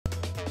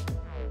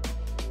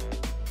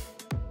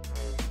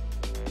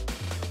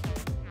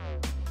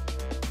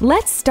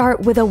Let's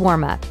start with a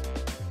warm-up.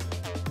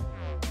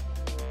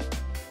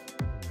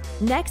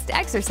 Next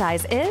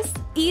exercise is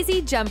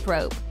easy jump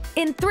rope.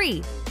 In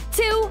 3,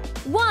 2,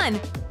 1,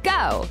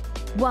 go!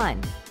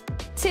 1,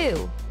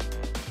 2,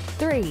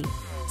 3.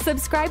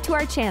 Subscribe to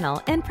our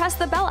channel and press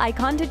the bell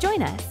icon to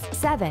join us.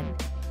 7,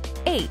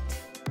 8,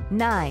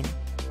 9,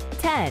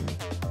 10,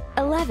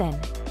 11,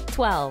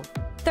 12,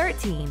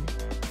 13,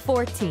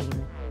 14,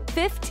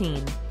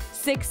 15,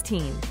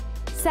 16,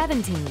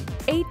 17,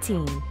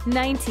 18,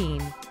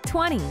 19,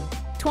 20,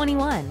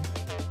 21,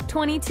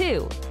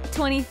 22,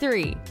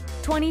 23,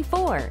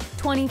 24,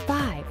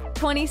 25,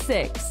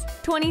 26,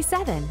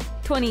 27,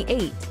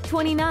 28,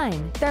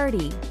 29,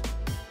 30.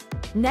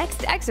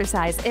 Next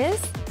exercise is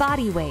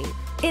body wave.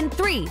 In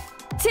 3,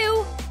 2,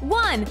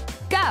 1,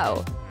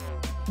 go!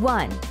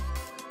 1,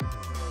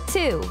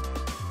 2,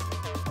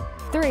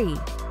 3,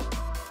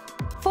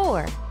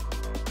 4,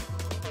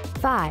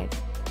 5,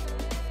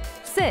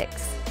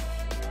 6,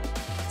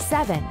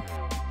 7,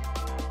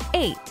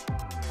 8,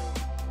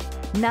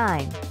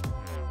 9,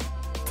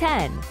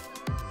 10,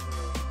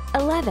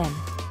 11,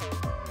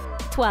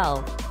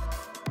 12,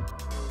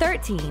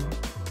 13,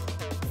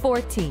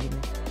 14,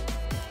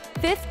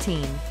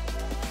 15,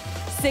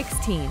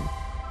 16,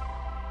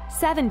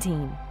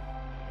 17,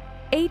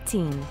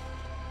 18,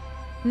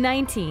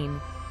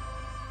 19,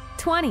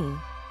 20.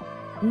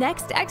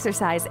 Next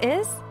exercise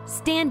is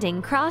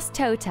standing cross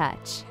toe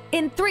touch.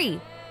 In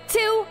 3,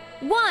 2,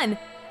 1,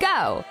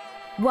 go!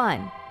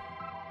 1,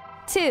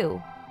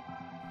 2,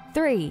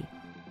 3,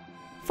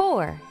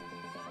 4,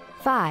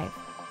 5,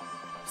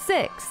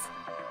 6,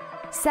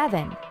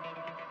 7,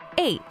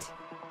 8,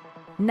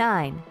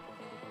 9,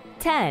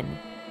 10,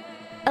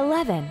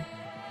 11,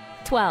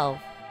 12,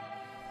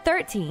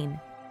 13,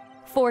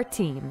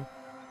 14,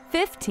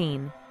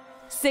 15,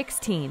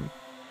 16,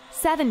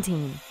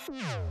 17,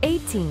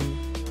 18,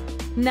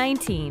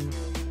 19,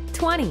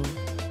 20.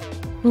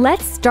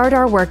 Let's start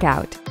our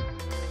workout.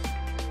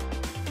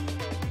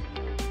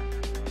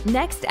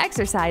 Next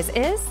exercise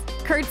is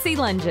curtsy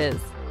lunges.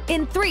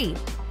 In 3,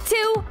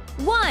 2,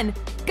 1,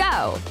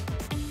 go!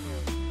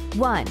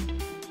 1,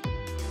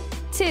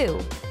 2,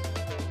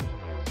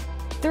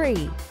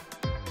 3,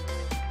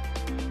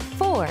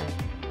 4,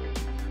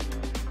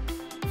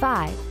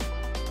 5,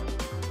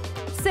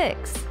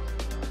 6,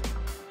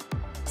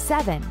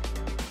 7,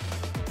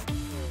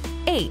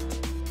 8,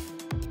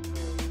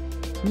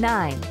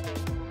 9,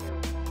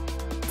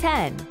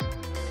 10,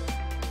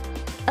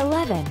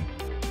 11,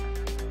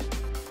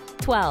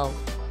 12,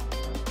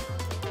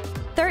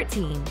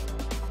 13,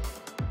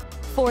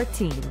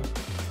 14,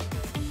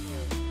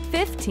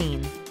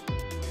 15,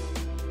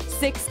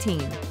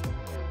 16,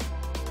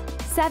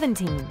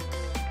 17,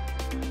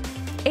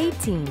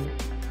 18.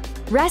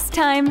 Rest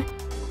time.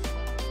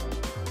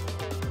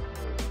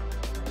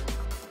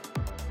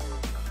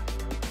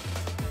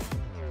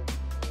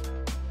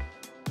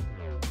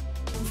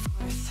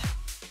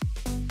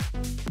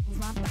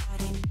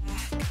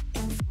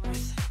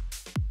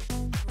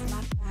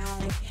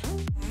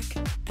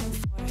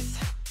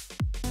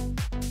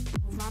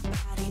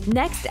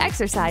 Next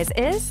exercise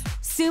is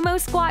sumo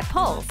squat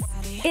pulse.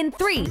 In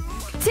 3,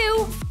 2,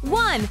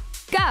 1,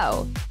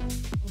 go!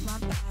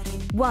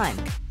 1,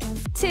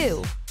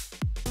 2,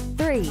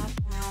 3,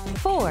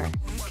 4,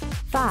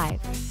 5,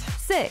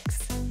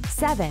 6,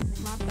 7,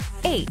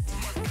 8,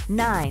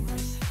 9,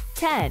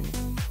 10,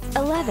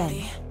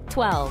 11,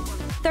 12,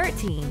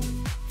 13,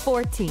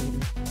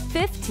 14,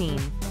 15,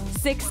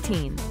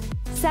 16,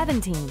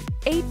 17,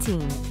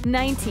 18,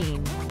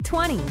 19,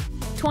 20,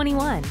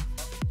 21,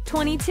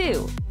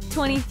 22,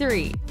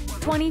 23,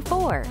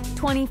 24,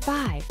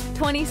 25,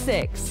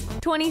 26,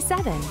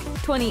 27,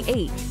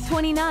 28,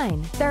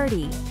 29,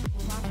 30.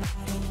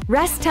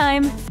 Rest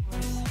time.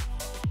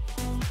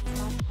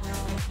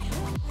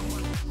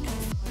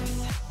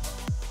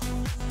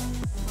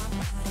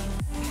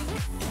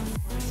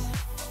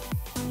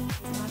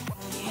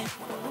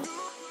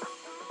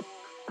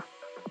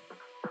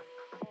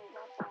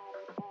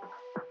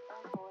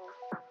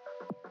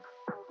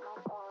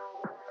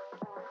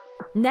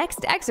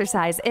 Next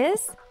exercise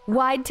is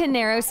wide to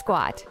narrow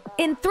squat.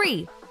 In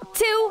 3,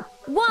 2,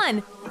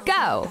 1,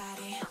 go!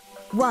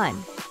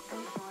 1,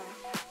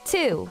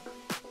 2,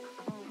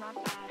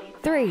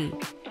 3,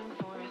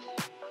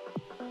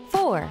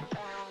 4,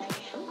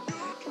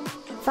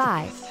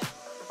 5,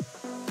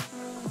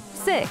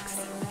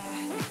 6,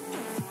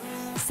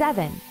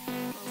 7,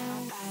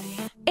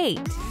 8,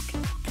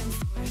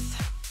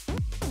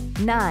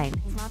 9,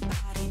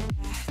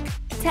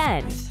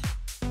 10,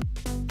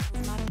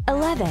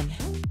 11,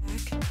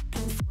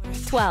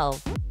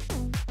 12,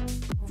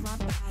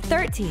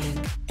 13,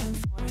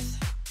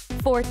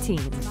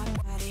 14,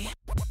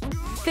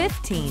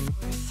 15,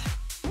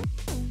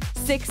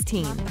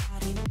 16,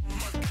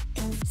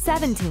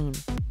 17,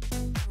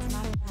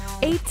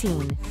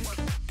 18,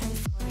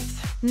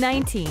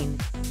 19,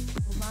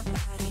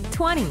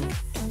 20.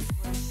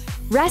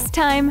 Rest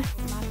time.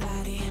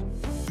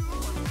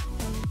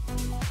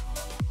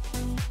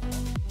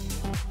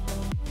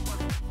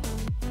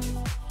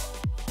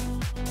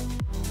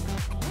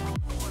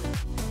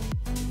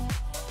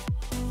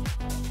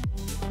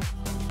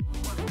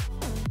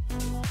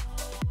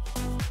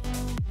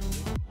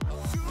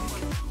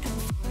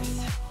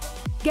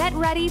 Get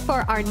ready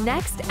for our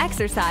next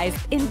exercise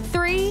in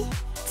 3,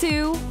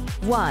 2,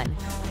 1.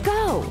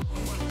 Go!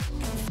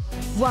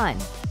 1,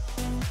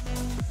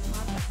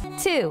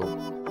 2,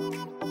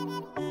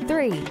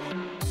 3,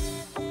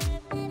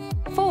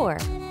 4,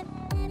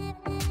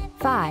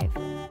 5,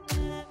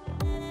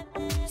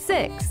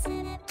 6,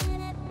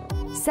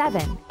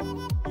 7,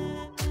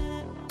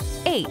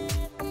 8,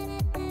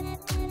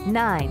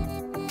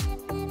 9,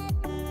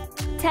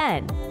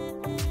 10,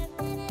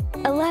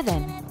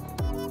 11,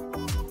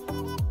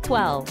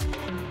 12,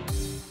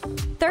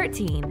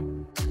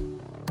 13,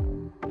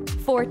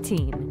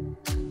 14,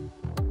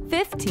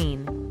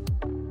 15,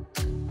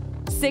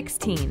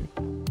 16,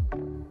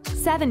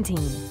 17,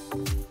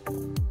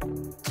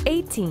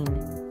 18.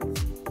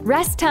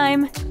 Rest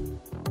time.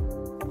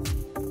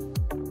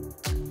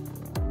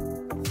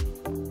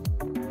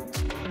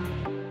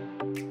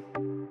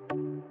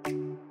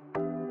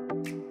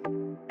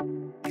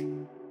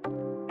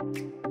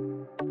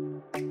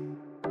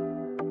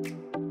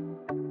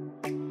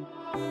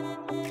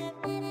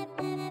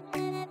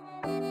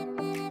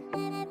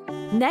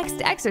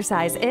 Next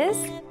exercise is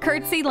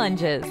curtsy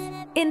lunges.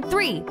 In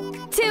 3,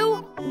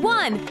 2,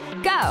 1,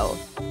 go!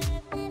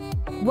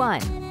 1,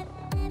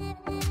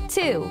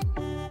 2,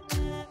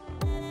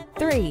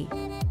 3,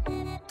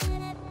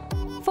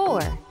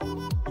 4,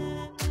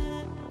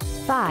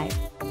 5,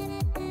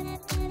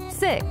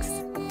 6,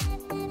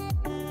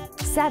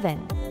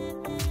 7,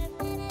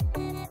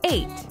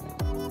 8,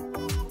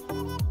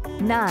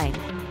 9,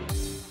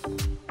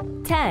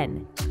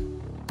 10,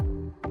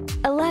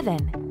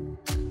 11,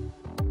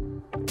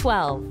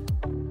 12,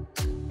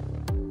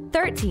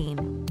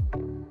 13,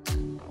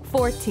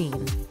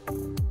 14,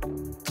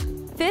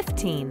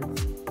 15,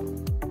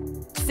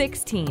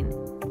 16,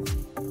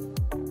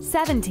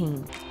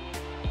 17,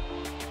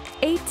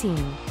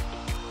 18.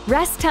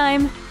 Rest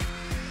time.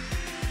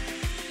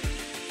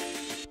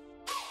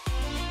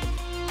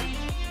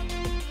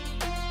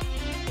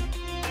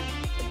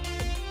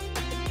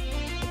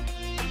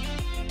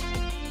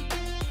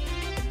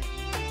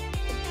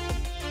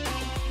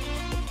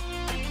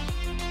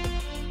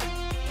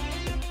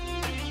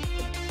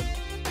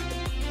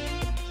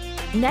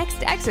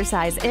 Next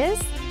exercise is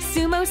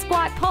sumo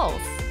squat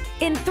pulse.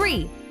 In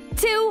 3,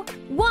 2,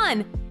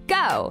 1,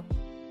 go!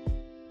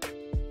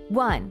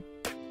 1,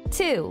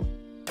 2,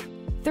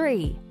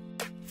 3,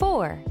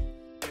 4,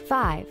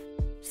 5,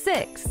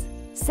 6,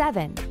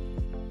 7,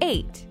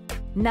 8,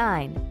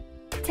 9,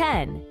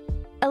 10,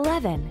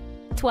 11,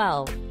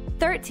 12,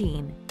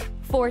 13,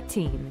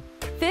 14,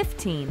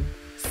 15,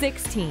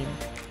 16,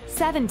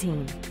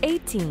 17,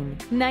 18,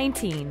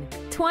 19,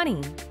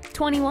 20,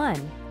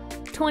 21,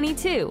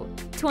 22,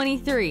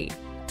 23,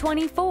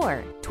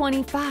 24,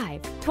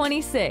 25,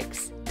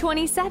 26,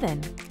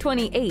 27,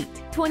 28,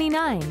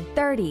 29,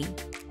 30.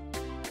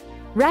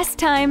 Rest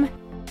time.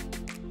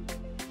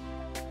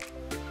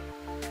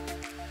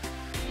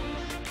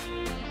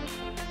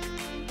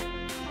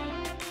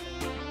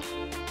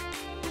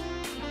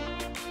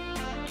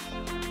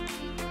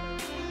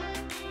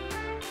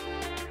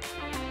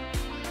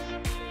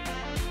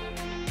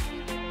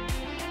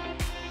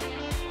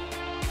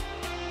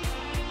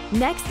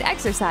 Next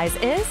exercise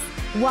is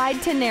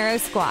wide to narrow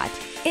squat.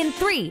 In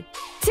 3,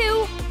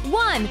 2,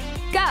 1,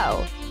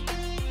 go!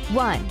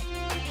 1,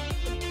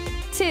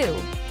 2,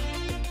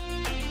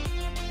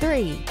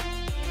 3,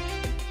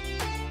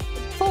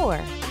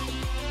 4,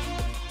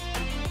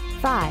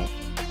 5,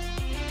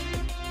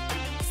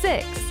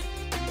 6,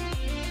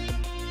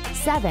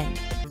 7,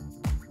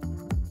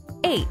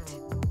 8,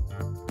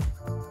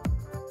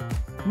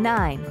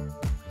 9,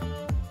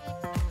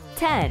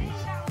 10,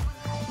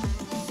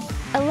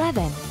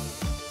 11,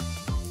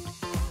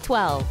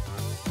 12,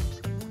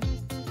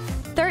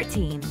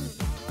 13,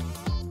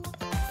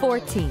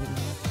 14,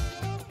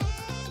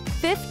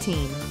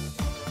 15,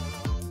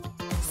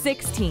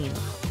 16,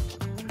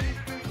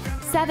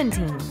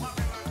 17,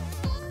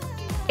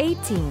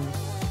 18,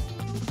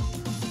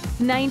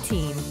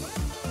 19,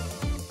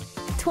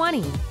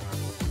 20.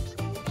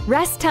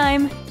 Rest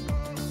time.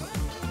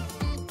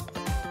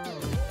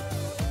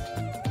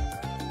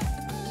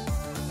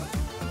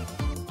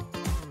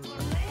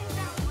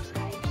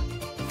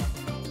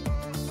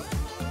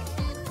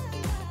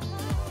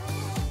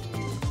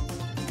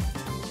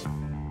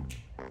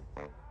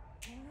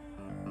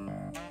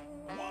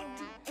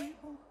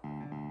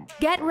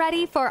 Get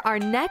ready for our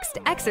next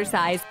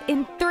exercise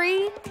in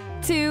 3,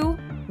 2,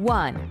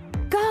 1.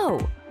 Go!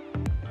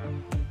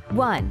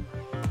 1,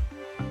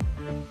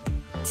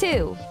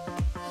 2,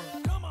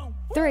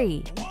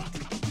 3,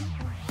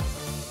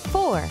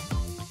 4,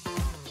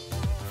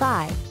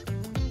 5,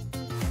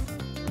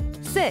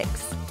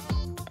 6,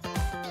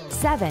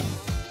 7,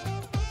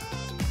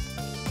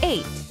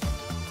 8,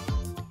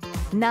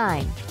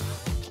 9,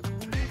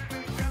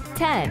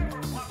 10,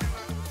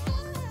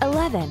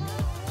 11,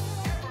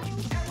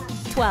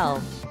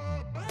 12,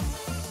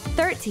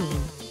 13,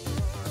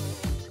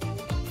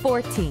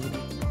 14,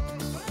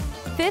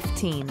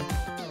 15,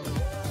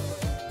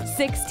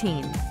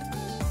 16,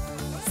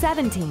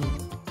 17,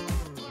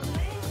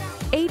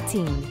 18,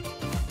 15.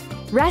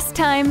 Rest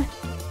time.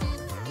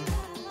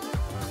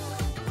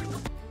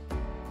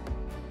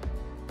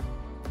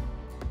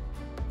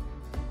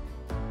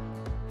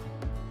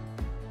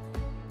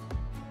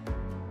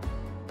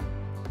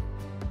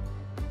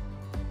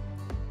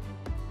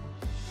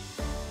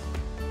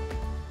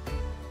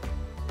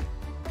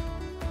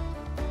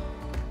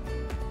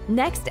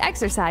 Next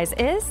exercise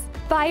is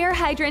fire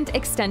hydrant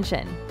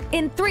extension.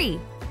 In 3,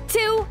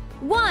 2,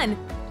 1,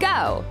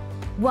 go!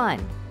 1,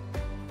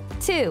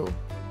 2,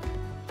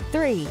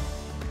 3,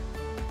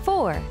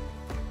 4,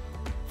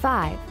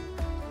 5,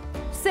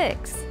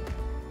 6,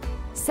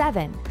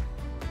 7,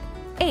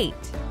 8,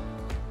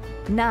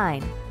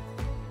 9,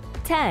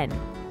 10,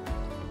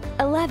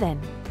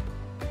 11,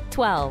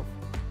 12,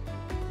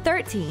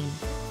 13,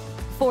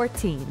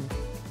 14,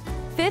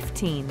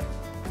 15,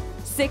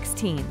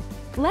 16.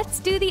 Let's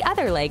do the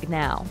other leg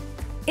now.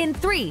 In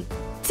 3,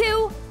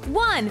 2,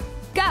 1,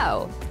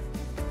 go!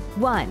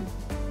 1,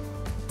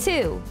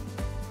 2,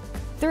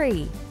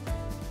 3,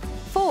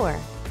 4,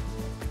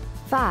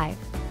 5,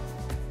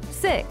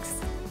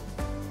 6,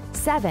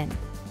 7,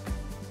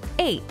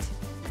 8,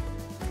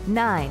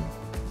 9,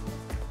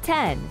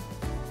 10,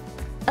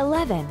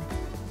 11,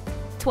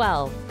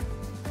 12,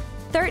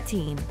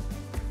 13,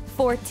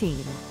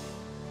 14,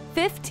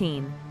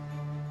 15,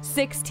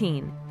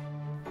 16.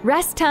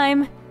 Rest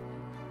time.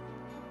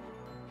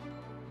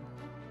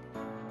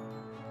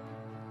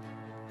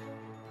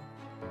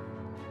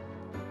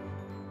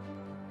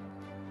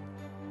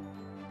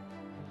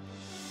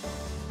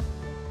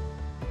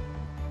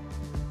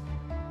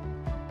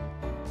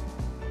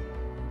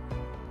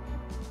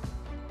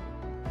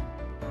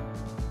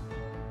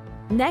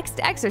 Next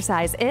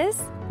exercise is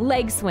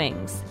leg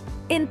swings.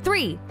 In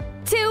 3,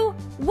 2,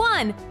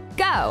 1,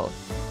 go!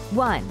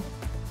 1,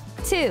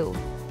 2,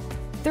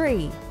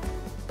 3,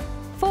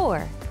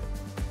 4,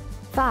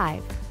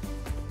 5,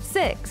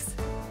 6,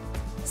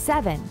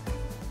 7,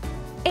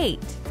 8,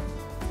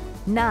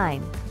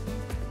 9,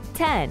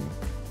 10,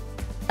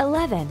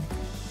 11,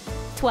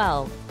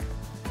 12,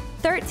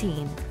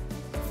 13,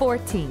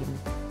 14,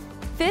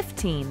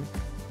 15,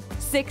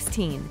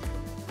 16.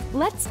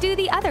 Let's do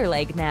the other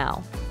leg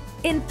now.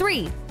 In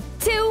 3,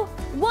 2,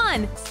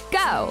 1,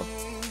 go!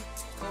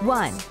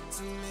 1,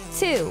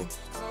 2,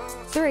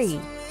 3,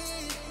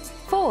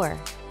 4,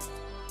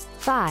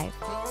 5,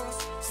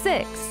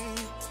 6,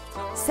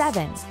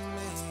 7,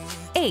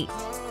 8,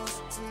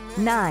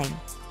 9,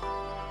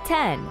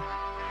 10,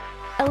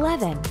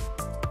 11,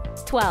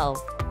 12,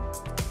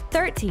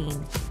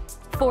 13,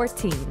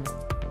 14,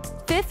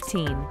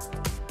 15,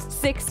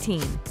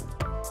 16.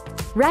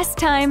 Rest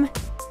time.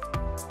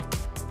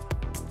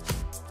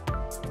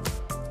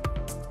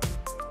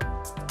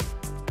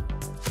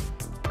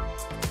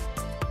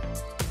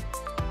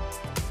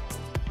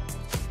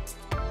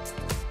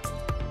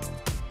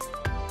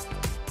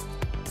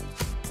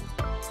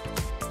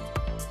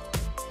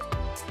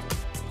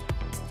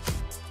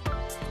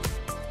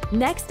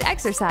 Next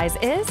exercise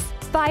is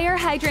fire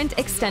hydrant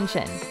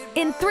extension.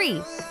 In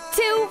 3,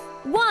 2,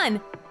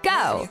 1,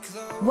 go!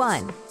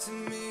 1,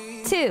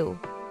 2,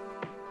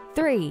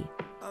 3,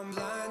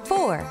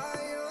 4,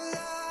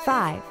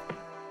 5,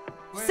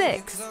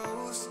 6,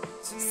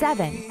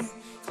 7,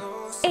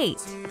 8,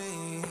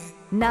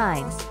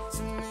 9,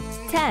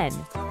 10,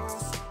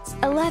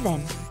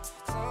 11,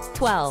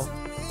 12,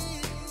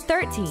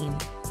 13,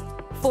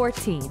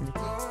 14,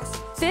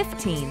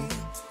 15,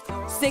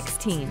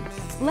 16.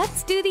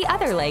 Let's do the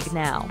other leg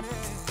now.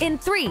 In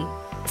 3,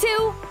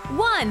 2,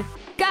 1,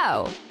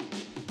 go!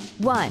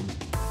 1,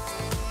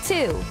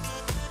 2,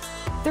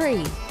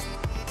 3,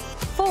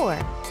 4,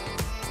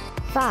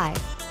 5,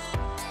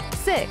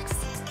 6,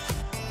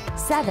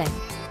 7,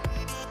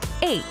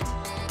 8,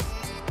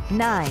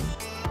 9,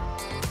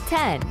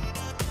 10,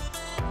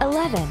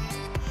 11,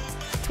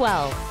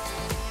 12,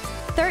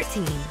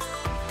 13,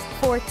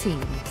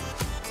 14,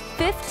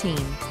 15,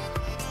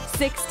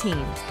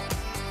 16.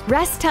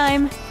 Rest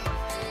time.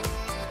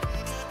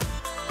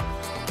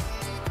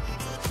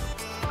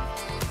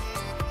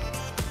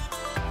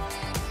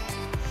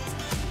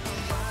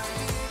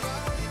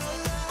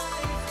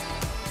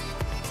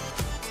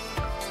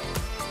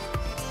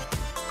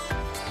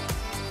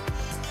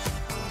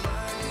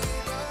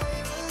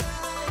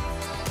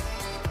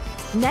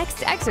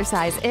 Next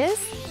exercise is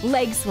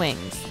leg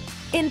swings.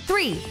 In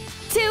 3,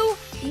 2,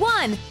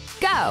 1,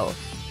 go!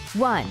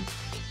 1,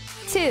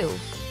 2,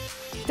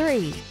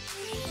 3,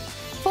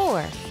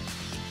 4,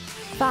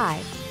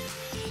 5,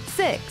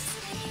 6,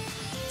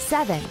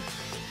 7,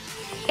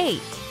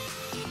 8,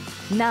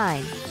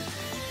 9,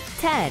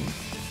 10,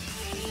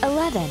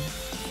 11,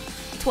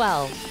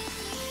 12,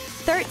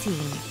 13,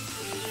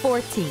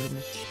 14,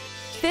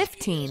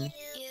 15,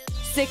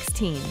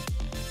 16.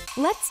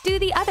 Let's do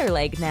the other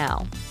leg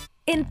now.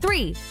 In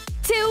 3,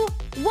 2,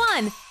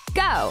 1,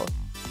 go!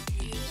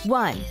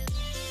 1,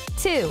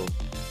 2,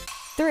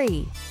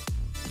 3,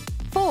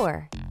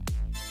 4,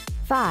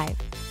 5,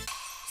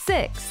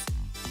 6,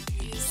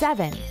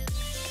 7,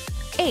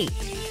 8,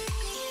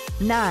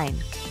 9,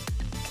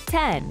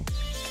 10,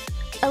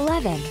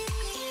 11,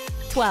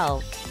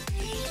 12,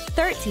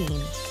 13,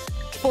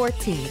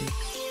 14,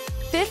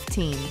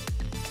 15,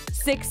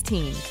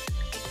 16.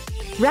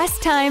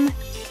 Rest time.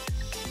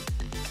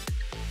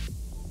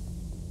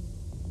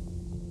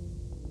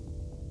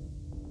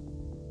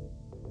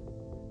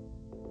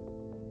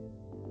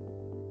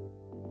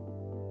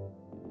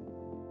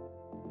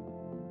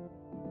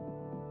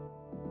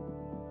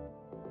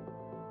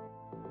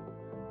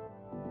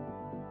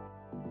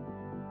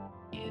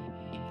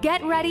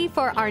 Get ready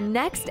for our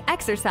next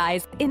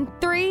exercise in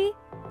 3,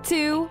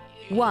 2,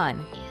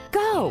 1.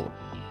 Go!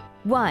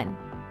 1,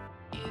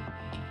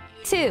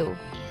 2,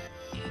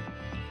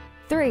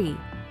 3,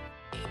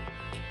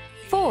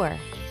 4,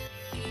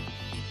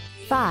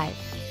 5,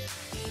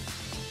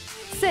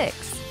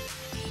 6,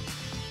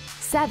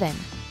 7,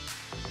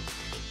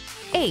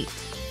 8,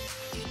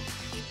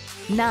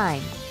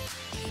 9,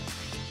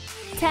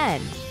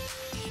 10,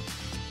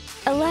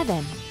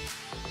 11,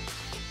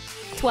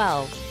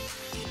 12,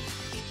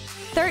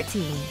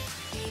 13,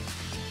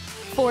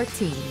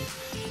 14,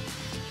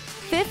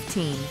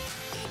 15,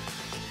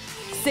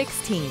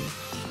 16,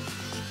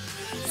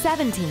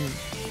 17,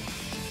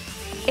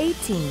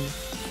 18,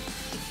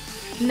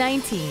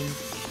 19,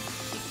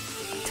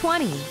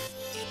 20.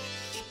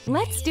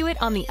 Let's do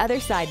it on the other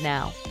side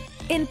now.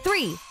 In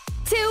 3,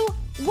 2,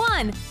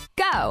 1,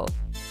 go!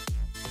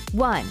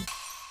 1,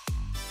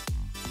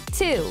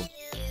 2,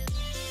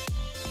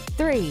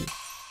 3,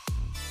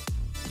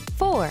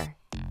 4,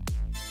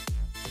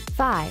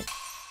 5,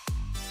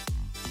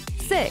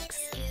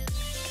 6,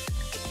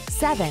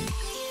 7,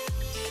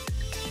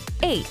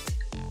 8,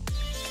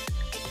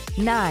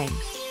 9,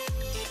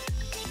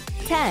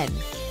 10,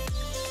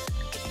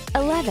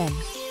 11,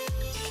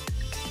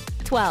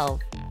 12,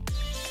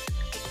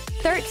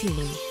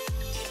 13,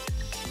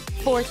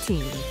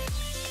 14,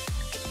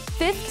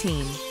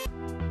 15,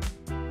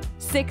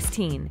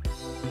 16,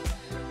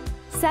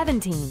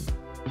 17,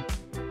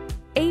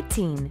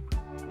 18,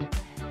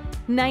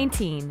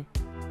 19,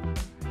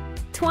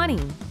 20.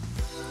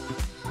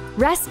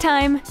 Rest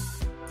time.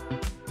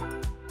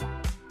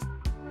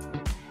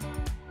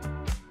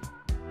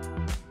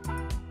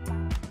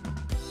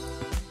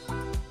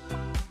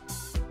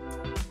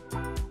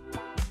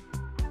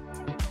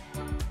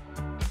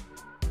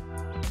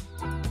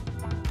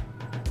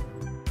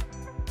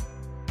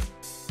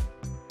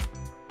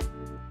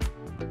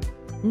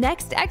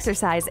 Next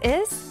exercise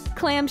is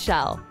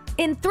clamshell.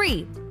 In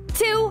 3,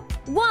 2,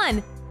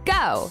 1,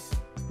 go!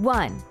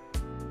 1,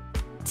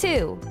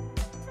 2,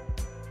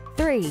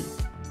 3,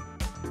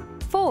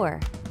 4,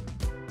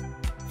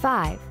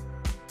 5,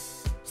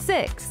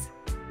 6,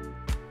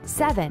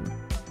 7,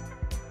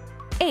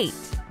 8,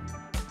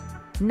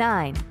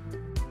 9,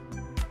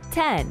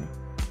 10,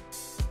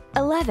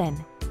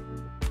 11,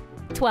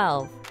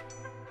 12,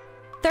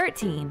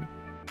 13,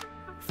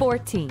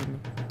 14,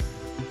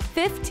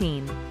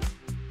 15,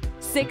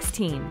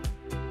 16,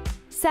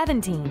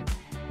 17,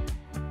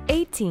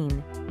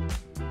 18,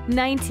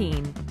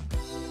 19,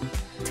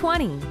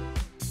 20.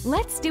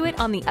 Let's do it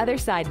on the other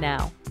side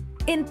now.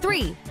 In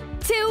 3,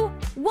 2,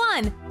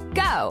 1,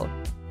 go!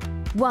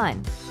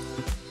 1,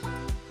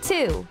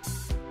 2,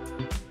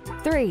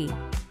 3,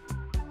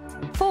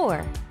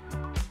 4,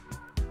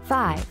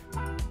 5,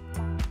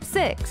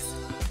 6,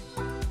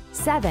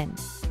 7,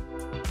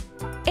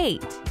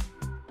 8,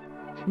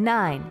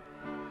 9,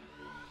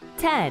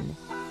 10,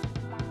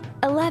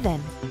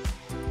 11,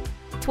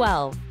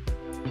 12,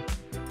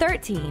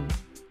 13,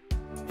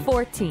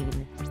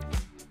 14,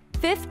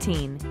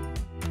 15,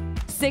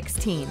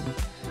 16,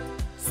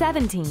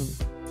 17,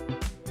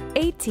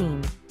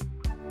 18,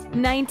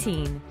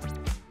 19,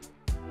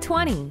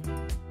 20.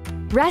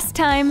 Rest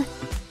time.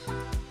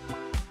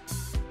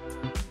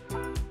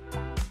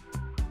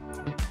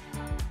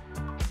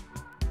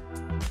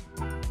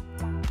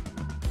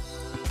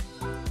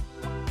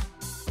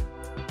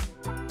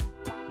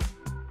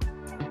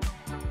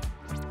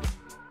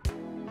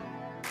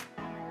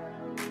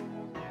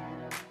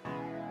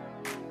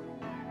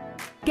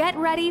 Get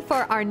ready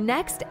for our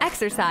next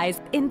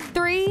exercise in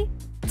 3,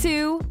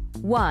 2,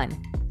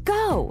 1.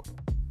 Go!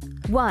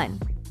 1,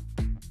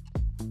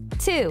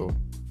 2,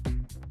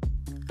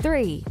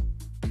 3,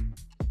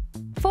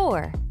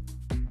 4,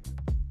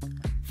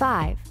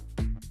 5,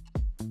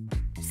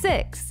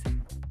 6,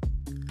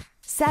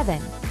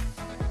 7,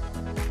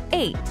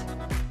 8,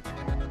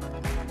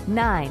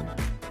 9,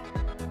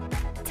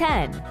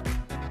 10,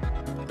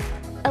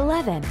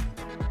 11,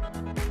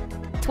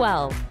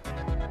 12,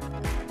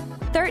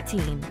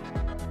 13,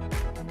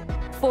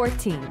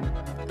 14,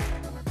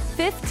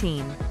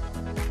 15,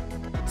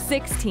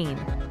 16.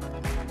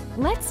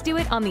 Let's do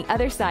it on the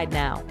other side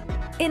now.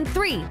 In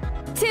 3,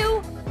 2,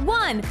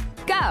 1,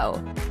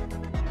 go!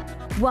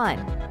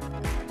 1,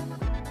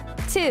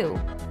 2,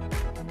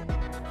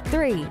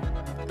 3,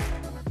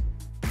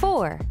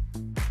 4,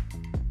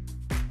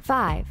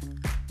 5,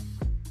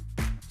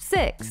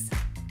 6,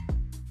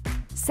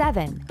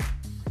 7,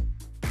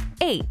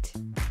 8,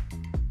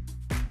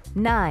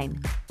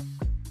 9,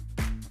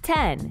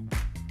 10,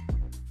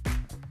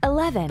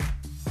 11,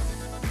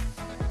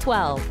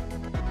 12,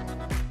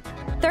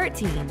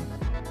 13,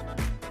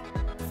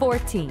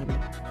 14,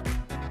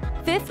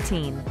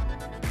 15,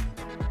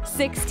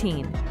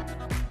 16.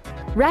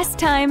 Rest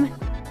time.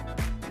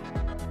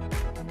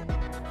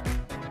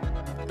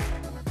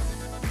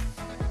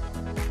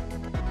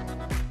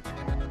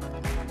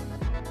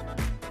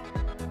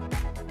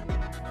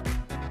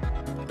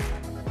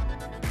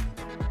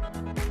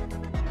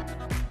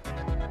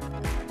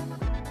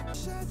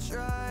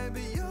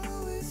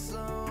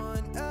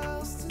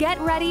 Get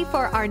ready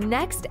for our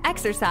next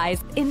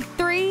exercise in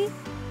 3,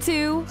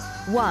 2,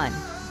 1.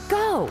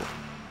 Go!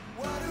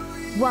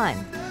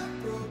 1,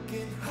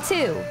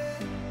 2,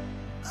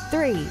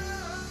 3,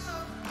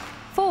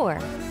 4,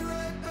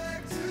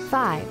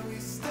 5,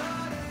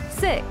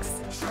 6,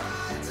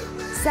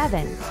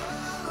 7,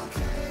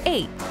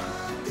 8,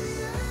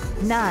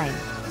 9,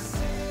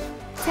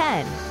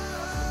 10,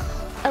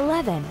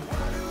 11,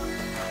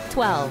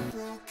 12,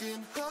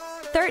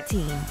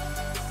 13,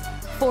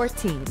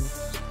 14,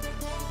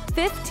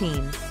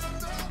 15.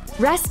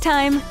 Rest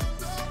time.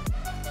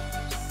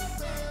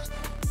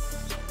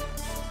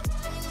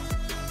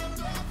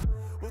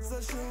 What's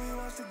that show we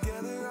watched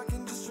together? I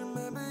can just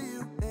remember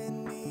you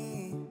and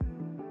me.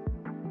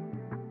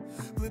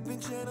 Flipping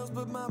channels,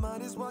 but my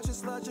mind is watching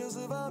slideshows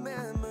of our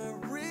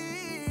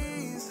memories.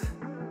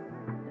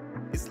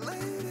 It's late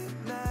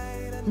at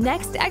night.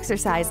 Next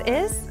exercise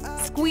is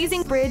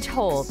squeezing bridge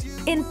hold.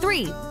 In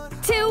 3,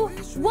 2,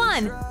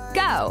 1,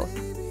 go!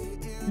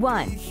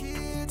 1,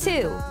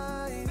 2,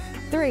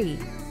 3,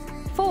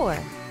 4,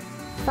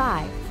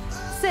 5,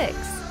 6,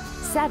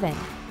 7,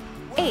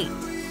 8,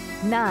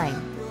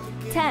 9,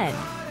 10,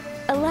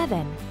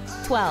 11,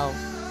 12,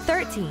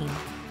 13,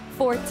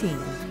 14,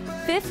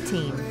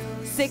 15,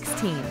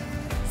 16,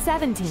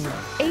 17,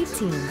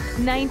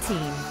 18,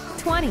 19,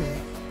 20,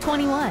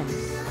 21,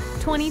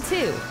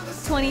 22,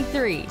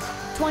 23,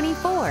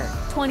 24,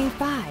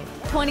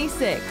 25,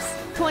 26,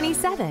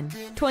 27,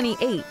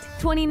 28,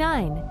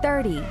 29,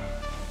 30.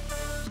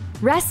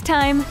 Rest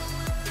time.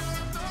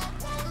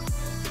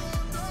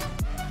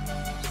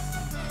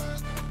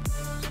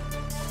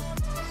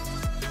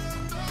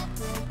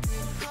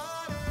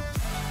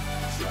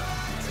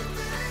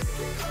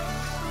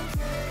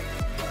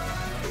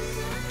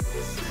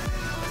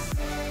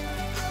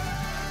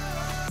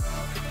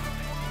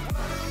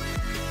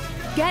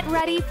 Get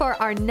ready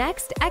for our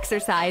next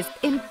exercise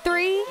in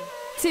 3,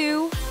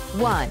 2,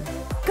 1.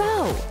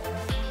 Go!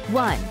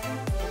 1,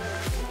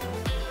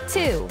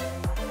 2,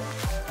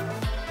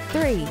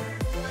 3,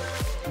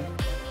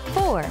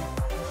 4,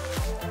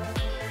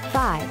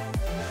 5,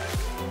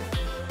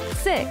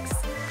 6,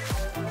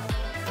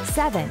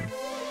 7,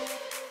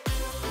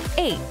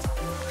 8,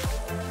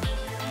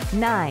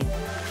 9,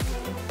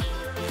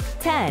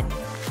 10,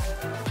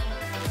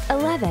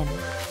 11,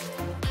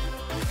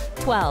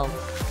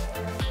 12,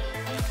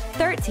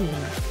 13,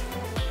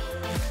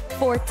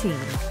 14,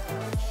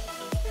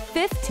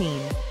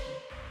 15,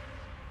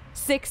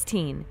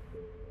 16,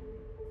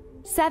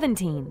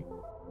 17,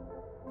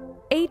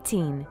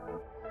 18,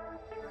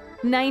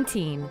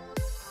 19,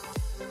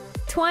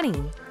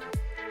 20.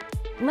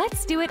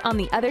 Let's do it on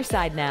the other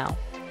side now.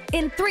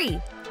 In 3,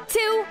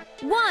 2,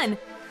 1,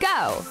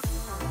 go!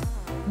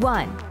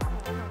 1,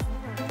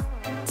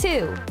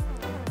 2,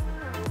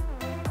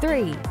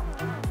 3,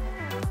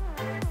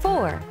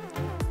 4,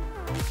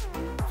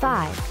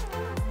 5,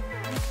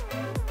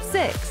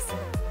 6,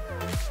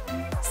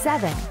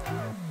 7,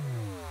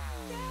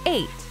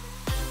 8,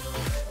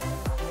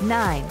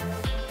 9,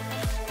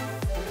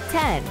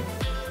 10,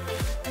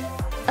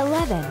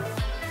 11,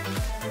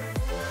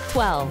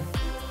 12,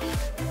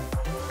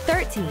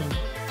 13,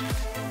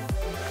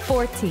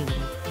 14,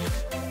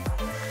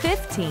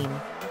 15,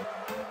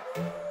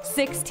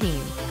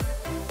 16,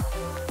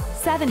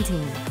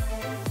 17,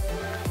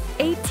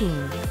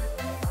 18,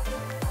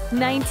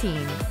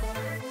 19,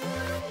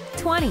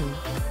 20.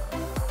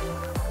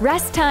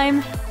 Rest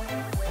time.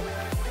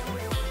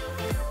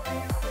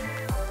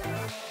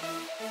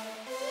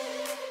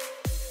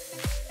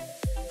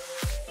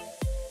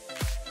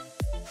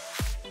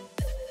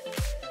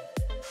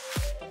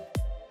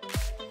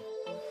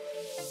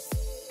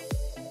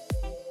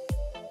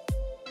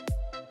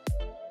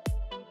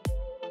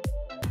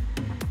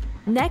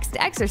 Next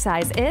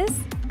exercise is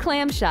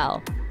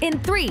clamshell. In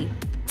 3,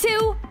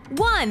 2,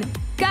 1,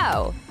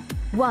 go!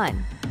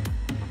 1,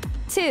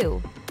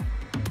 2,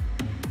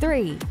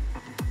 3,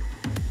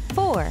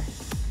 4,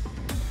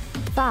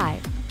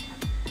 5,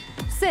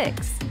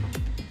 6,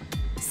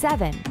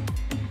 7,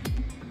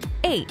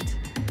 8,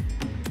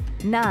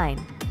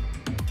 9,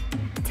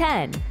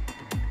 10,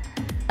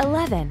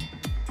 11,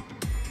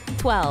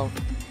 12,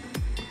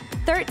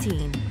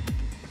 13,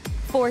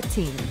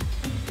 14,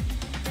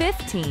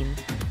 15,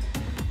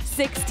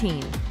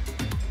 16,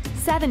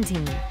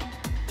 17,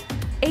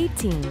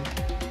 18,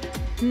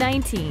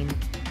 19,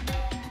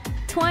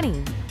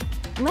 20.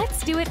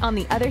 Let's do it on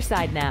the other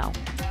side now.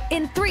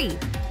 In 3,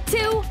 2,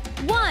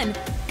 1,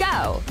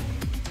 go!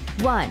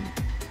 1,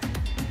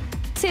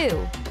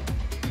 2,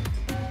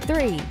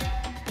 3,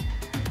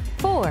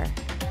 4,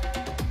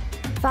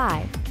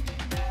 5,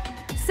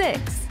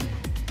 6,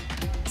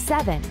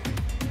 7,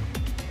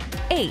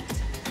 8,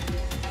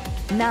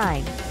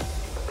 9,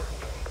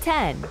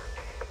 10,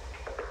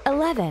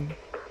 11,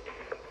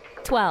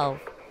 12,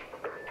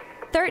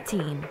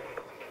 13,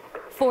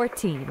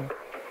 14,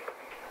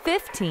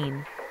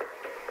 15,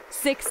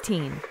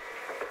 16,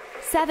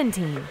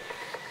 17,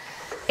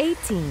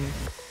 18,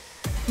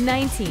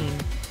 19,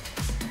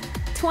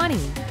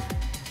 20.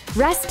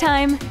 Rest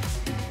time.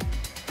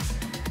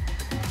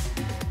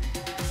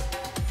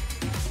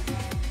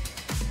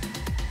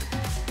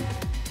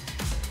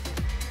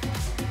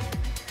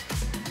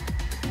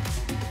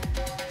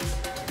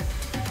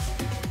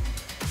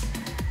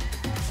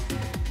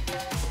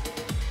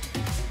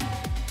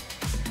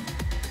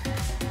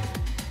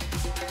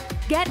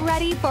 Get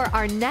ready for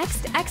our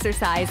next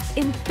exercise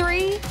in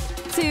 3,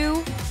 2,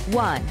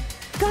 1.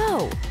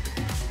 Go!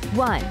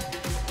 1,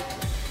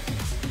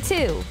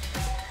 2,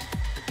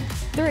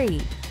 3,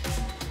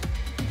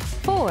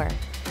 4,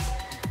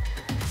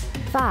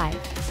 5,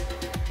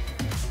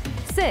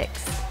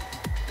 6,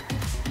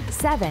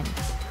 7,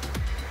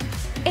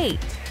 8,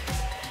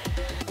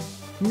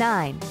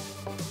 9,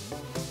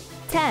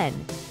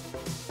 10,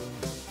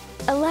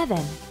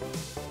 11,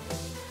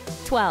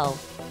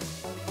 12,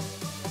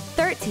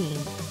 13,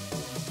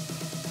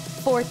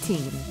 14,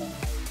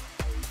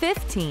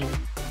 15,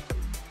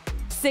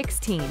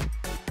 16.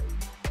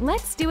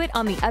 Let's do it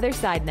on the other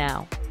side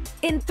now.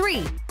 In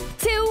 3,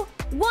 2,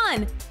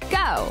 1,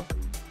 go!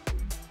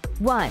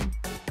 1,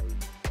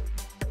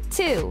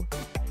 2,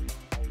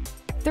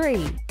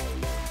 3,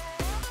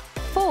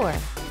 4,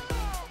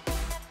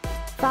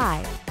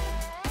 5,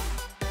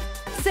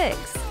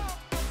 6,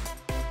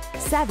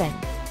 7,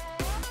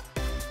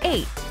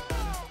 8,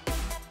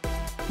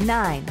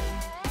 9,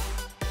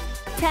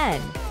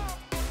 10,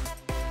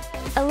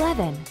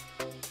 11,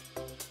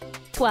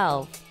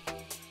 12,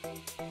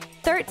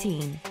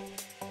 13,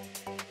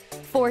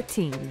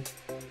 14,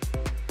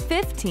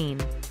 15,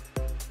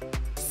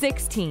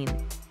 16.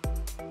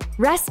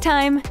 Rest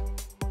time.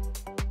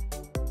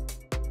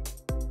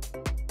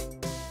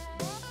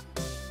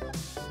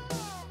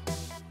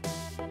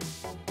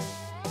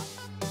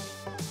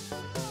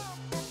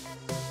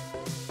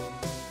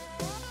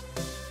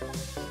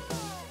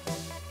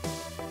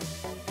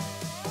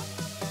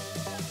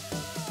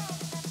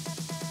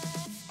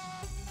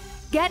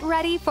 Get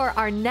ready for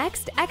our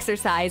next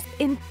exercise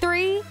in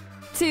 3,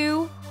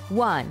 2,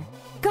 1.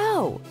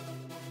 Go!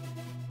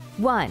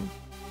 1,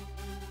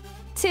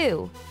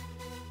 2,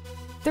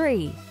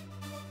 3,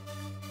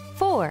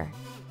 4,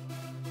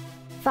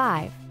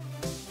 5,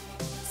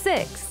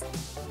 6,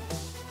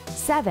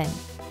 7,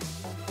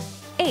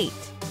 8,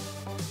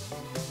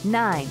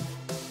 9,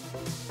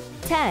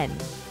 10,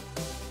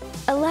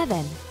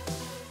 11,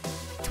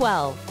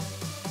 12,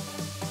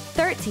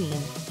 13,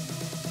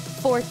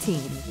 14,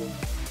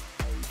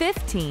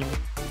 15.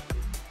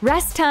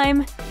 Rest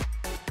time.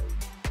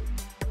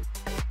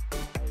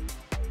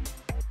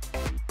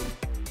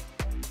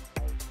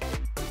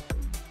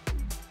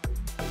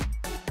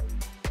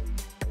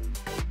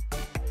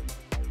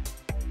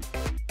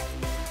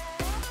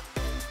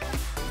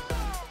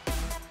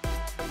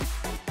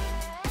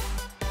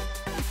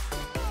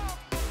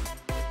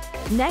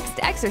 Next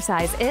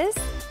exercise is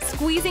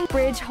squeezing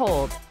bridge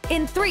hold.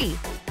 In 3,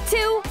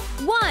 2,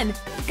 1,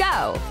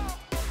 go!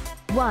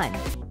 1,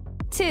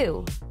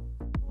 2,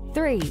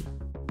 3,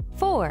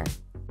 4,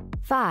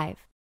 5,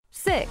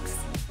 6,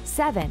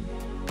 7,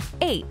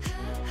 8,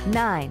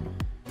 9,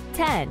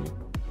 10,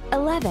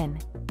 11,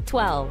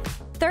 12,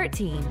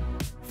 13,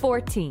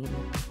 14,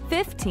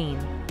 15,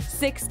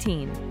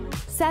 16,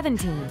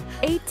 17,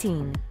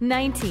 18,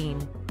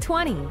 19,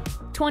 20,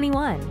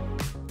 21,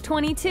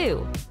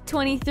 22,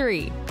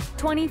 23,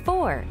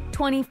 24,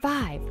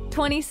 25,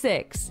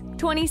 26,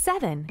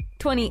 27,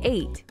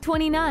 28,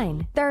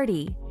 29,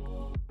 30.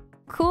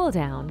 Cool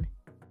down.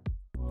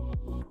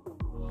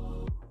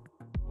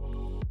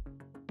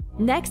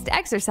 Next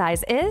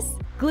exercise is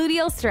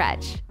gluteal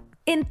stretch.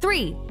 In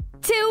 3,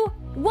 2,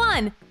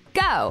 1,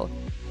 go!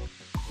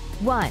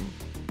 1,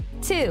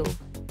 2,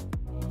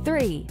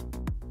 3,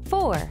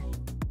 4,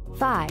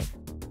 5,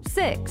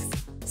 6,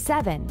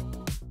 7,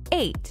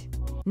 8,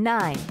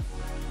 9,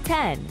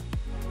 10,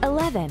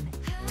 11,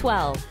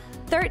 12,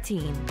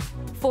 13,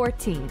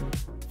 14,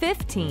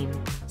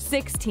 15,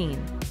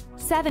 16,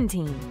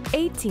 17,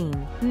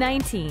 18,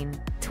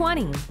 19,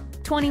 20,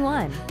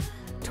 21,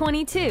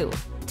 22,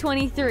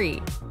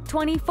 23,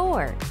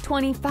 24,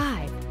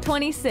 25,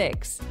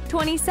 26,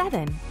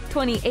 27,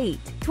 28,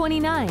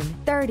 29,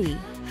 30.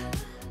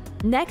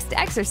 Next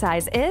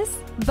exercise is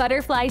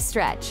butterfly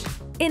stretch.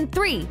 In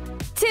 3,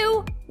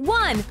 2,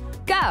 1,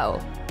 go!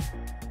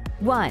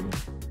 1,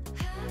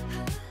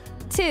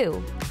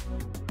 2,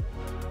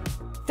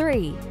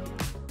 3,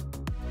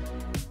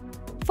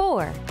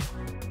 4,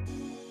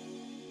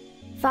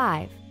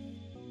 5,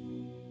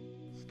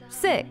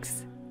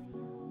 6,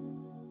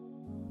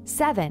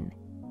 7,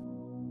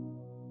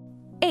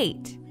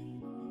 8,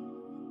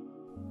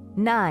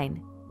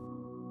 9,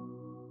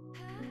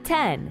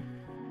 10,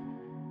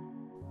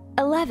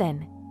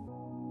 11,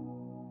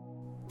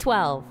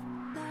 12,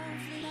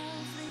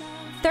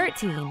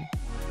 13,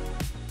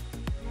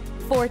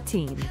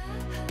 14,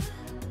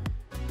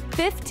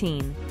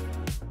 15,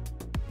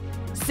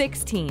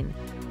 16,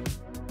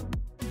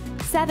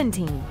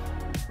 17,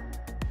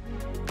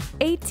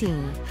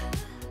 18,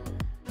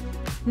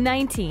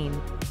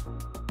 19,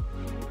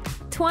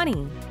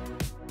 20.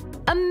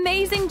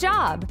 Amazing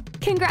job!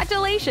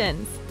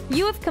 Congratulations!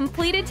 You have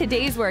completed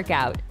today's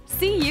workout.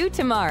 See you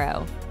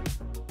tomorrow.